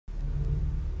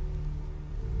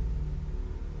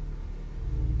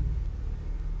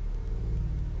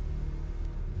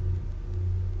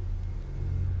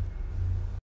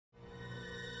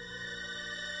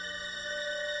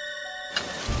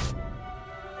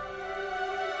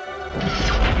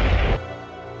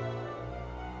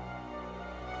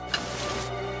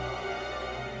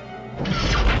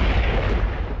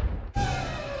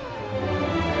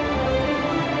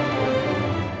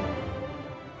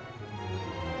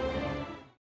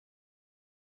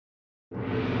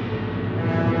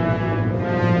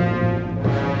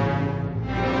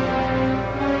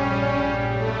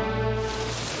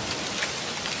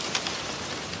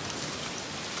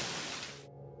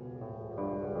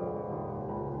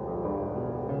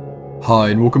Hi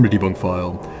and welcome to Debunk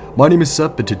File. My name is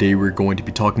Sep and today we're going to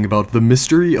be talking about the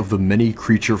mystery of the many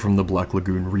Creature from the Black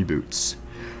Lagoon reboots.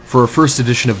 For our first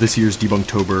edition of this year's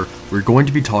Debunktober, we're going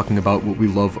to be talking about what we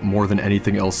love more than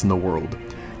anything else in the world: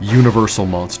 Universal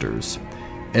monsters.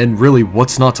 And really,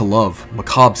 what's not to love?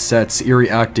 Macabre sets, eerie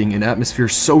acting, an atmosphere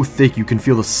so thick you can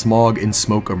feel the smog and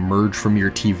smoke emerge from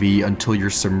your TV until you're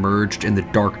submerged in the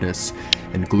darkness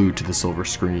and glued to the silver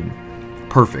screen.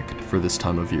 Perfect for this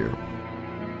time of year.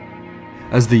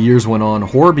 As the years went on,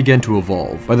 horror began to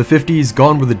evolve. By the 50s,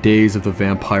 gone were the days of the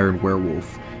vampire and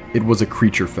werewolf. It was a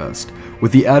creature fest.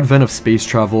 With the advent of space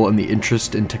travel and the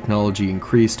interest in technology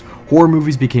increased, horror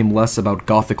movies became less about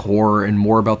gothic horror and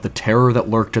more about the terror that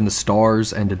lurked in the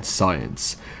stars and in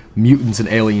science. Mutants and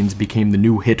aliens became the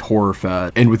new hit horror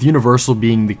fad, and with Universal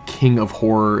being the king of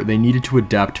horror, they needed to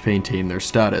adapt to maintain their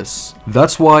status.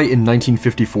 That's why in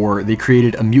 1954, they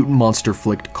created a mutant monster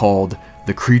flick called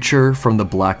The Creature from the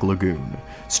Black Lagoon,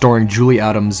 starring Julie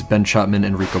Adams, Ben Chapman,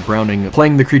 and Rico Browning,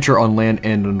 playing the creature on land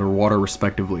and underwater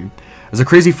respectively. As a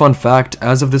crazy fun fact,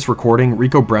 as of this recording,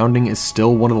 Rico Browning is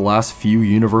still one of the last few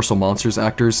Universal Monsters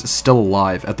actors still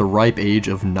alive at the ripe age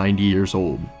of 90 years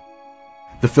old.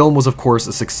 The film was of course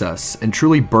a success, and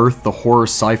truly birthed the horror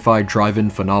sci-fi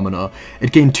drive-in phenomena.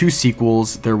 It gained two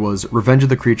sequels. There was Revenge of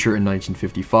the Creature in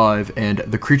 1955, and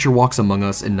The Creature Walks Among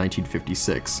Us in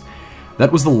 1956.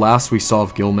 That was the last we saw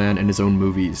of Gilman in his own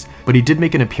movies, but he did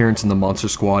make an appearance in The Monster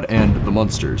Squad and The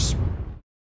Munsters.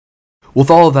 With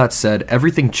all of that said,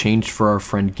 everything changed for our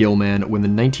friend Gilman when the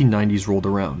 1990s rolled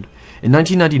around. In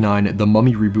 1999, the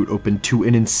Mummy reboot opened to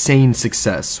an insane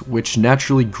success, which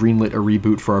naturally greenlit a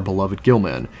reboot for our beloved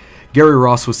Gilman. Gary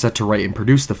Ross was set to write and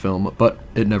produce the film, but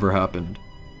it never happened.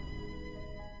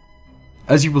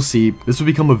 As you will see, this will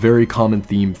become a very common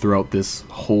theme throughout this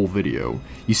whole video.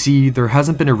 You see, there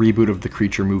hasn't been a reboot of the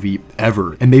Creature movie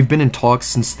ever, and they've been in talks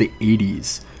since the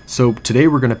 80s. So today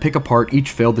we're going to pick apart each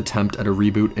failed attempt at a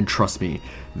reboot, and trust me,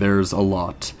 there's a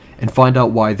lot, and find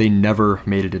out why they never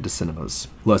made it into cinemas.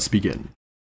 Let's begin.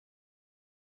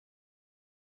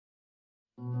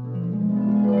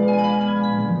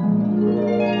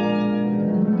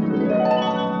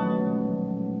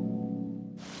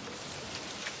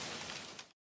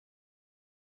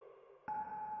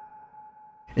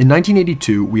 In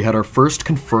 1982, we had our first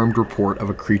confirmed report of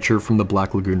a Creature from the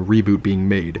Black Lagoon reboot being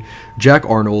made. Jack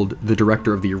Arnold, the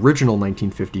director of the original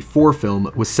 1954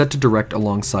 film, was set to direct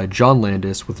alongside John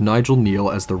Landis with Nigel Neal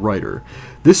as the writer.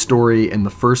 This story, and the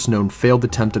first known failed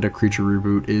attempt at a Creature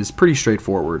reboot, is pretty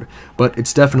straightforward, but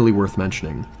it's definitely worth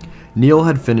mentioning. Neal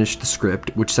had finished the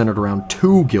script, which centered around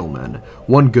two Gilmen,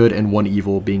 one good and one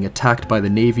evil, being attacked by the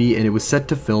Navy, and it was set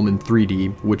to film in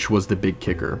 3D, which was the big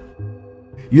kicker.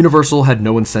 Universal had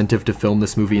no incentive to film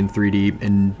this movie in 3D,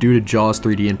 and due to Jaws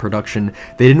 3D in production,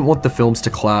 they didn't want the films to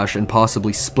clash and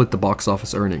possibly split the box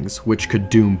office earnings, which could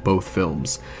doom both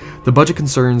films. The budget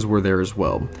concerns were there as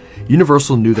well.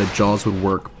 Universal knew that Jaws would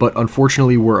work, but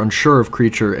unfortunately were unsure of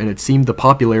Creature, and it seemed the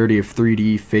popularity of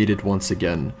 3D faded once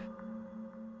again.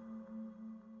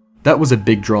 That was a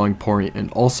big drawing point,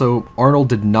 and also, Arnold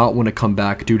did not want to come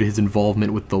back due to his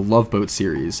involvement with the Love Boat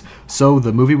series, so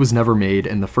the movie was never made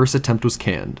and the first attempt was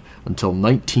canned, until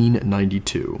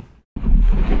 1992.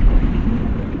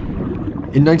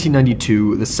 In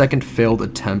 1992, the second failed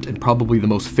attempt, and probably the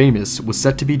most famous, was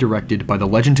set to be directed by the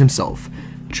legend himself,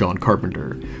 John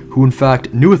Carpenter, who in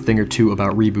fact knew a thing or two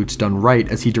about reboots done right,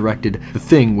 as he directed The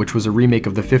Thing, which was a remake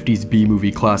of the 50s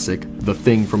B-movie classic, The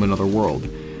Thing from Another World.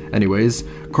 Anyways,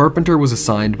 Carpenter was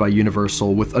assigned by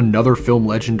Universal with another film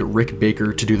legend, Rick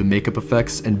Baker, to do the makeup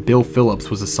effects, and Bill Phillips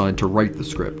was assigned to write the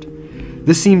script.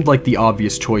 This seemed like the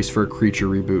obvious choice for a Creature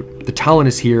reboot. The talent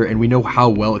is here, and we know how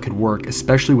well it could work,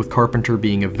 especially with Carpenter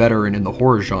being a veteran in the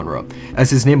horror genre, as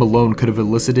his name alone could have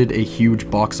elicited a huge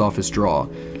box office draw.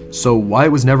 So why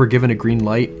it was never given a green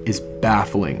light is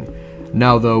baffling.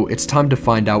 Now though, it's time to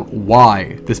find out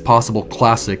why this possible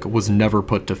classic was never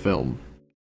put to film.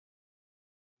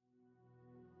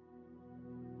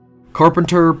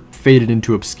 Carpenter faded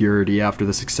into obscurity after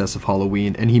the success of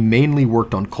Halloween, and he mainly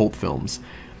worked on cult films.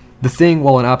 The Thing,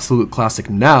 while an absolute classic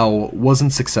now,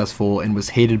 wasn't successful and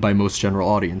was hated by most general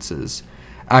audiences.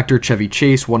 Actor Chevy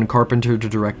Chase wanted Carpenter to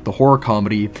direct the horror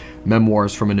comedy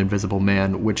Memoirs from an Invisible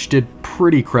Man, which did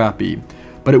pretty crappy,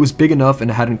 but it was big enough and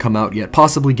hadn't come out yet,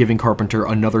 possibly giving Carpenter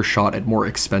another shot at more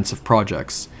expensive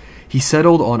projects. He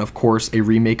settled on, of course, a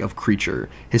remake of Creature.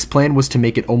 His plan was to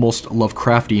make it almost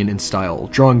Lovecraftian in style,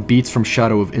 drawing beats from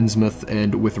Shadow of Innsmouth,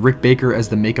 and with Rick Baker as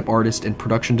the makeup artist and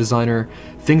production designer,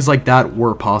 things like that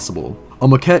were possible. A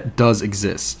maquette does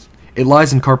exist. It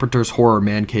lies in Carpenter's horror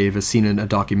man cave as seen in a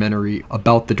documentary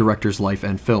about the director's life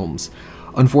and films.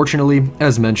 Unfortunately,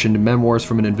 as mentioned, Memoirs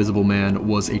from an Invisible Man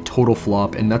was a total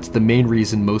flop, and that's the main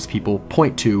reason most people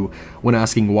point to when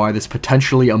asking why this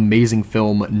potentially amazing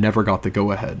film never got the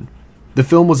go-ahead. The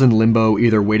film was in limbo,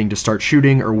 either waiting to start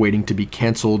shooting or waiting to be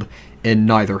cancelled, and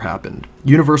neither happened.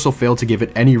 Universal failed to give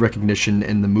it any recognition,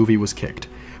 and the movie was kicked.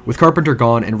 With Carpenter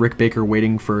gone and Rick Baker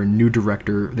waiting for a new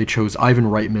director, they chose Ivan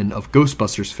Reitman of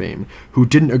Ghostbusters fame, who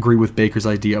didn't agree with Baker's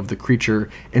idea of the creature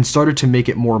and started to make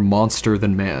it more monster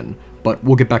than man, but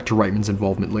we'll get back to Reitman's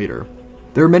involvement later.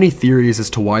 There are many theories as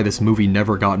to why this movie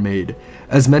never got made.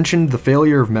 As mentioned, the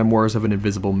failure of Memoirs of an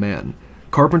Invisible Man,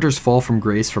 Carpenter's fall from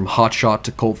grace from hotshot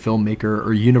to cult filmmaker,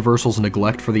 or Universal's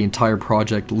neglect for the entire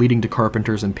project leading to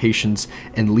Carpenter's impatience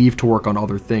and leave to work on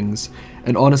other things.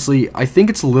 And honestly, I think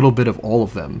it's a little bit of all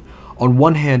of them. On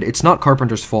one hand, it's not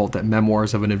Carpenter's fault that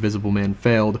Memoirs of an Invisible Man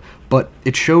failed, but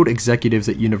it showed executives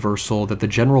at Universal that the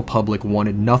general public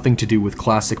wanted nothing to do with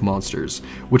classic monsters,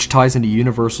 which ties into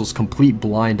Universal's complete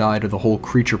blind eye to the whole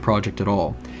creature project at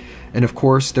all. And of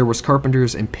course, there was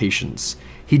Carpenter's impatience.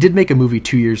 He did make a movie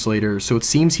 2 years later, so it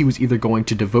seems he was either going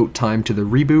to devote time to the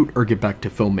reboot or get back to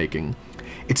filmmaking.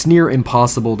 It's near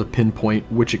impossible to pinpoint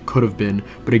which it could have been,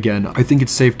 but again, I think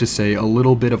it's safe to say a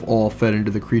little bit of all fed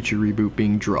into the Creature reboot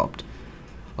being dropped.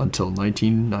 Until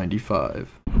 1995.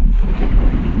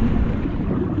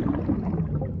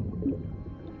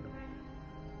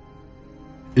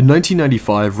 In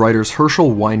 1995, writers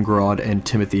Herschel Weingrod and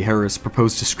Timothy Harris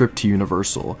proposed a script to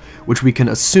Universal, which we can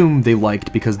assume they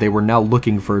liked because they were now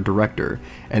looking for a director,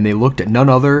 and they looked at none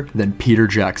other than Peter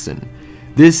Jackson.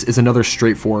 This is another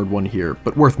straightforward one here,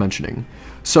 but worth mentioning.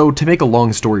 So, to make a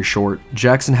long story short,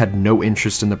 Jackson had no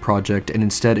interest in the project and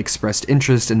instead expressed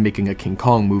interest in making a King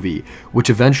Kong movie, which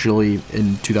eventually,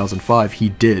 in 2005, he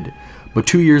did. But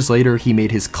 2 years later, he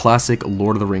made his classic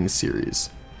Lord of the Rings series.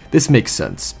 This makes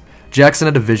sense. Jackson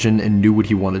had a vision and knew what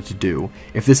he wanted to do.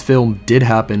 If this film did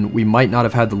happen, we might not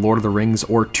have had the Lord of the Rings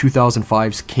or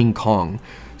 2005's King Kong.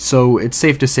 So it's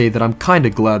safe to say that I'm kinda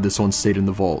glad this one stayed in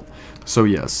the vault. So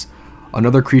yes,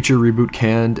 another Creature reboot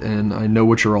canned, and I know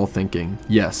what you're all thinking.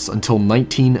 Yes, until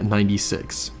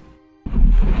 1996.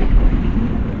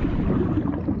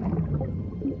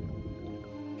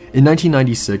 In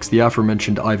 1996, the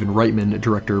aforementioned Ivan Reitman,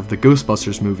 director of the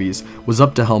Ghostbusters movies, was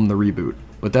up to helm the reboot,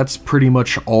 but that's pretty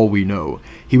much all we know.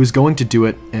 He was going to do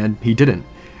it, and he didn't.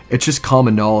 It's just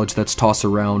common knowledge that's tossed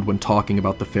around when talking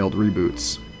about the failed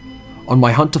reboots. On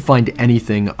my hunt to find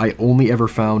anything, I only ever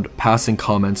found passing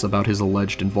comments about his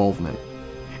alleged involvement.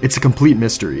 It's a complete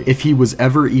mystery if he was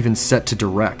ever even set to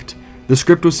direct. The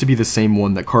script was to be the same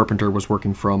one that Carpenter was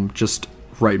working from, just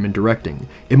Reitman directing.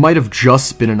 It might have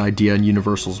just been an idea in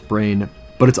Universal's brain,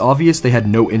 but it's obvious they had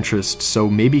no interest, so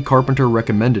maybe Carpenter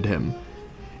recommended him.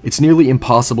 It's nearly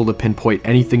impossible to pinpoint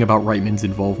anything about Reitman's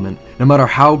involvement. No matter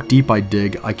how deep I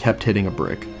dig, I kept hitting a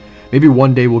brick. Maybe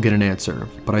one day we'll get an answer,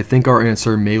 but I think our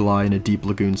answer may lie in a deep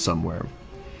lagoon somewhere.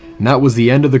 And that was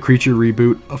the end of the Creature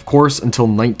reboot, of course, until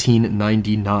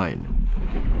 1999.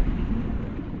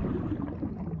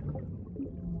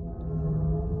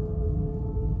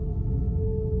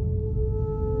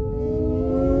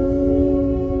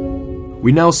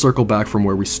 We now circle back from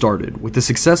where we started, with the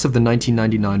success of the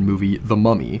 1999 movie The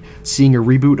Mummy. Seeing a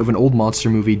reboot of an old monster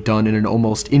movie done in an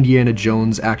almost Indiana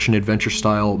Jones action-adventure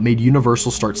style made Universal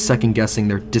start second-guessing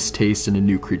their distaste in a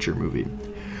new Creature movie.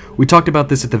 We talked about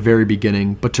this at the very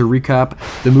beginning, but to recap,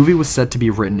 the movie was set to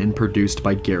be written and produced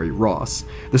by Gary Ross.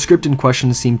 The script in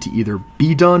question seemed to either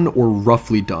be done or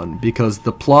roughly done, because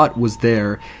the plot was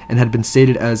there and had been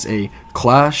stated as a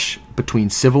clash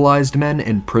between civilized men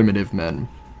and primitive men.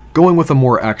 Going with a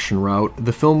more action route,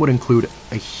 the film would include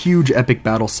a huge epic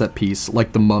battle set piece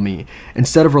like The Mummy,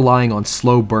 instead of relying on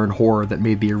slow burn horror that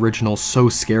made the original so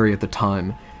scary at the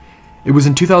time. It was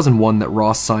in 2001 that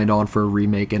Ross signed on for a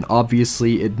remake, and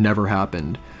obviously it never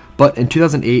happened. But in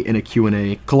 2008 in a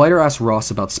Q&A, Collider asked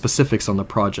Ross about specifics on the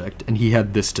project, and he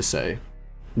had this to say.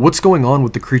 "What's going on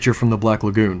with the Creature from the Black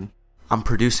Lagoon?" "I'm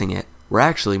producing it. We're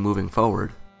actually moving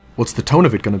forward." "What's the tone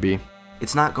of it gonna be?"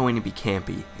 "It's not going to be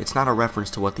campy. It's not a reference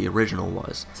to what the original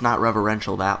was. It's not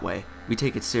reverential that way. We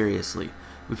take it seriously.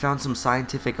 We found some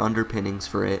scientific underpinnings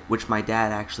for it, which my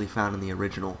dad actually found in the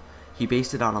original. He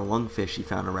based it on a lungfish he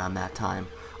found around that time.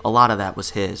 A lot of that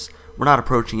was his. We're not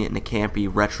approaching it in a campy,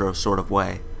 retro sort of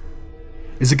way."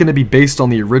 "Is it gonna be based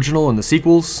on the original and the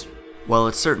sequels?" "Well,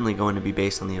 it's certainly going to be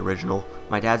based on the original.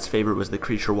 My dad's favorite was The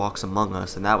Creature Walks Among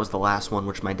Us, and that was the last one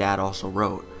which my dad also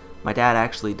wrote. My dad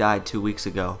actually died 2 weeks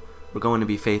ago. We're going to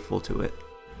be faithful to it."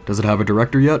 "Does it have a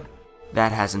director yet?"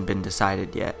 "That hasn't been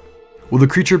decided yet." "Will the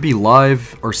creature be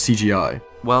live or CGI?"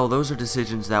 "Well, those are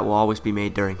decisions that will always be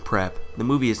made during prep. The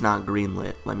movie is not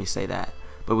greenlit, let me say that.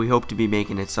 but we hope to be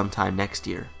making it sometime next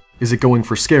year. Is it going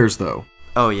for scares though?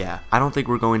 Oh yeah, I don't think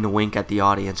we're going to wink at the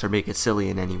audience or make it silly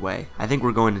in any way. I think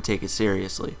we're going to take it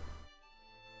seriously.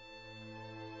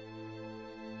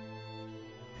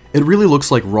 It really looks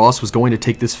like Ross was going to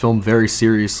take this film very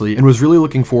seriously and was really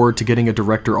looking forward to getting a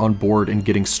director on board and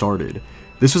getting started.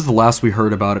 This was the last we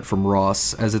heard about it from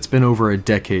Ross, as it's been over a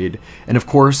decade, and of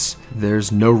course,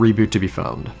 there's no reboot to be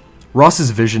found.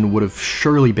 Ross's vision would have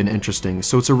surely been interesting,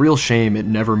 so it's a real shame it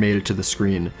never made it to the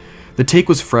screen. The take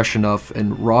was fresh enough,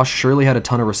 and Ross surely had a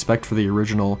ton of respect for the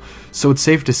original, so it's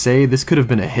safe to say this could have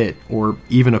been a hit, or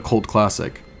even a cult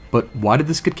classic. But why did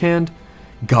this get canned?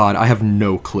 God, I have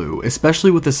no clue.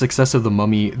 Especially with the success of The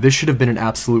Mummy, this should have been an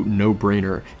absolute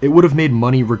no-brainer. It would have made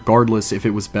money regardless if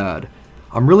it was bad.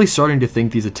 I'm really starting to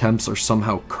think these attempts are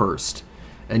somehow cursed.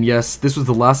 And yes, this was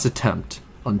the last attempt,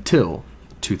 until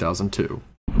 2002.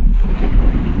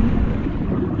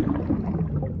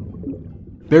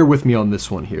 Bear with me on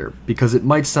this one here, because it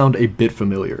might sound a bit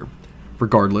familiar.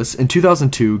 Regardless, in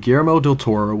 2002, Guillermo del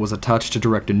Toro was attached to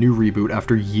direct a new reboot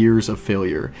after years of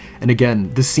failure. And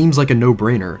again, this seems like a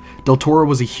no-brainer. Del Toro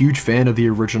was a huge fan of the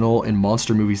original and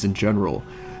monster movies in general.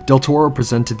 Del Toro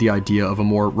presented the idea of a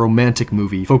more romantic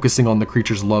movie focusing on the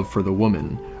creature's love for the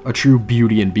woman, a true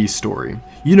Beauty and Beast story.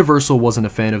 Universal wasn't a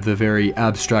fan of the very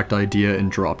abstract idea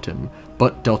and dropped him,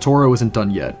 but Del Toro isn't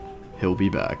done yet. He'll be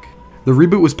back. The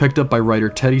reboot was picked up by writer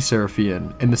Teddy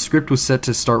Serafian, and the script was set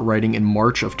to start writing in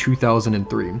March of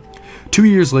 2003. 2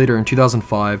 years later, in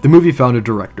 2005, the movie found a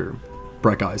director,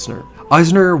 Breck Eisner.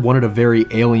 Eisner wanted a very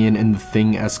Alien and the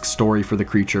Thing-esque story for the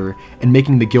creature, and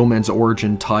making the Gillman's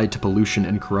origin tied to pollution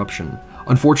and corruption.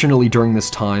 Unfortunately, during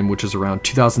this time, which is around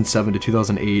 2007 to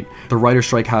 2008, the writer's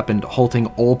strike happened, halting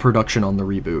all production on the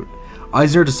reboot.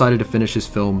 Eisner decided to finish his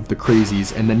film, The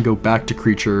Crazies, and then go back to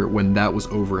Creature when that was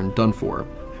over and done for.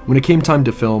 When it came time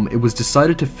to film, it was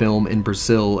decided to film in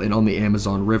Brazil and on the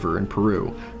Amazon River in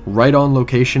Peru, right on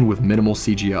location with minimal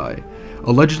CGI.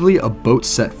 Allegedly, a boat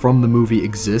set from the movie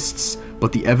exists,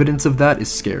 but the evidence of that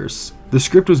is scarce. The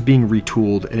script was being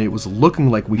retooled, and it was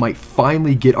looking like we might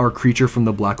finally get our Creature from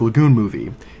the Black Lagoon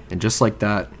movie, and just like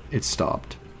that, it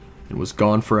stopped. It was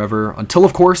gone forever, until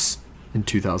of course, in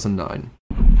 2009.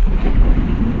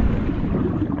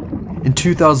 In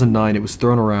 2009, it was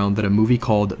thrown around that a movie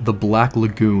called The Black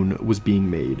Lagoon was being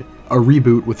made, a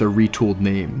reboot with a retooled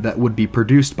name that would be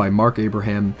produced by Mark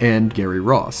Abraham and Gary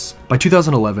Ross. By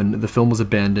 2011, the film was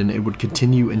abandoned and would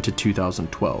continue into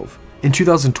 2012. In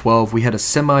 2012, we had a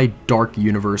semi-dark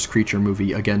universe creature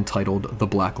movie again titled The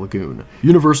Black Lagoon.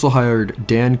 Universal hired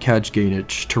Dan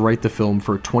Kajganich to write the film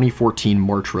for a 2014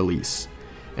 March release.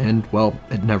 And, well,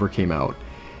 it never came out.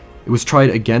 It was tried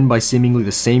again by seemingly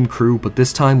the same crew, but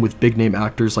this time with big-name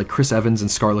actors like Chris Evans and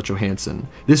Scarlett Johansson.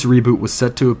 This reboot was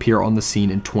set to appear on the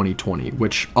scene in 2020,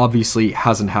 which obviously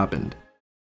hasn't happened.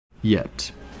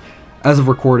 Yet. As of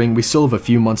recording, we still have a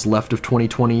few months left of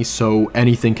 2020, so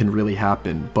anything can really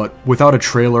happen, but without a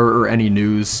trailer or any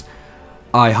news,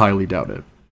 I highly doubt it.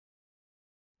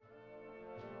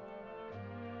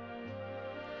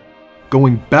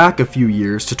 Going back a few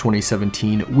years to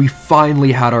 2017, we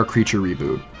finally had our Creature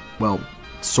reboot. Well,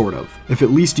 sort of. If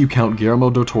at least you count Guillermo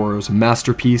del Toro's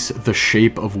masterpiece, The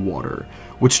Shape of Water,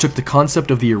 which took the concept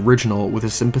of the original with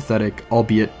a sympathetic,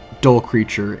 albeit dull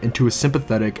creature into a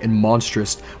sympathetic and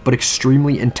monstrous, but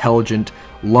extremely intelligent,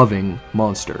 loving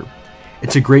monster.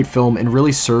 It's a great film and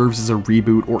really serves as a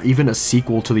reboot or even a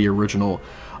sequel to the original.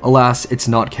 Alas, it's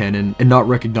not canon and not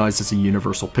recognized as a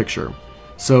Universal picture.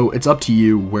 So it's up to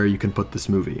you where you can put this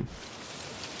movie.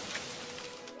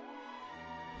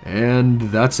 And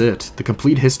that's it, the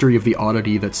complete history of the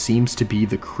oddity that seems to be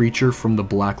the Creature from the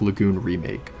Black Lagoon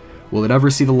remake. Will it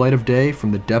ever see the light of day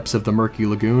from the depths of the murky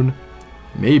lagoon?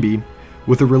 Maybe.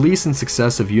 With the release and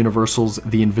success of Universal's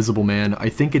The Invisible Man, I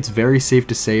think it's very safe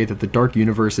to say that the dark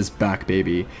universe is back,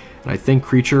 baby, and I think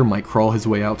Creature might crawl his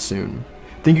way out soon.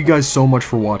 Thank you guys so much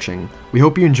for watching. We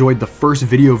hope you enjoyed the first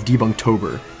video of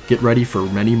Debunktober. Get ready for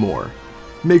many more.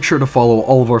 Make sure to follow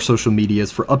all of our social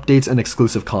medias for updates and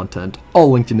exclusive content,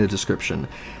 all linked in the description.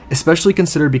 Especially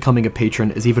consider becoming a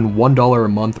patron, as even $1 a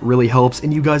month really helps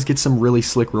and you guys get some really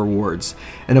slick rewards.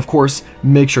 And of course,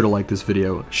 make sure to like this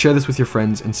video, share this with your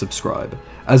friends, and subscribe.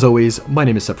 As always, my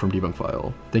name is Sep from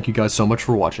Debunkfile. Thank you guys so much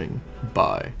for watching.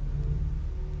 Bye.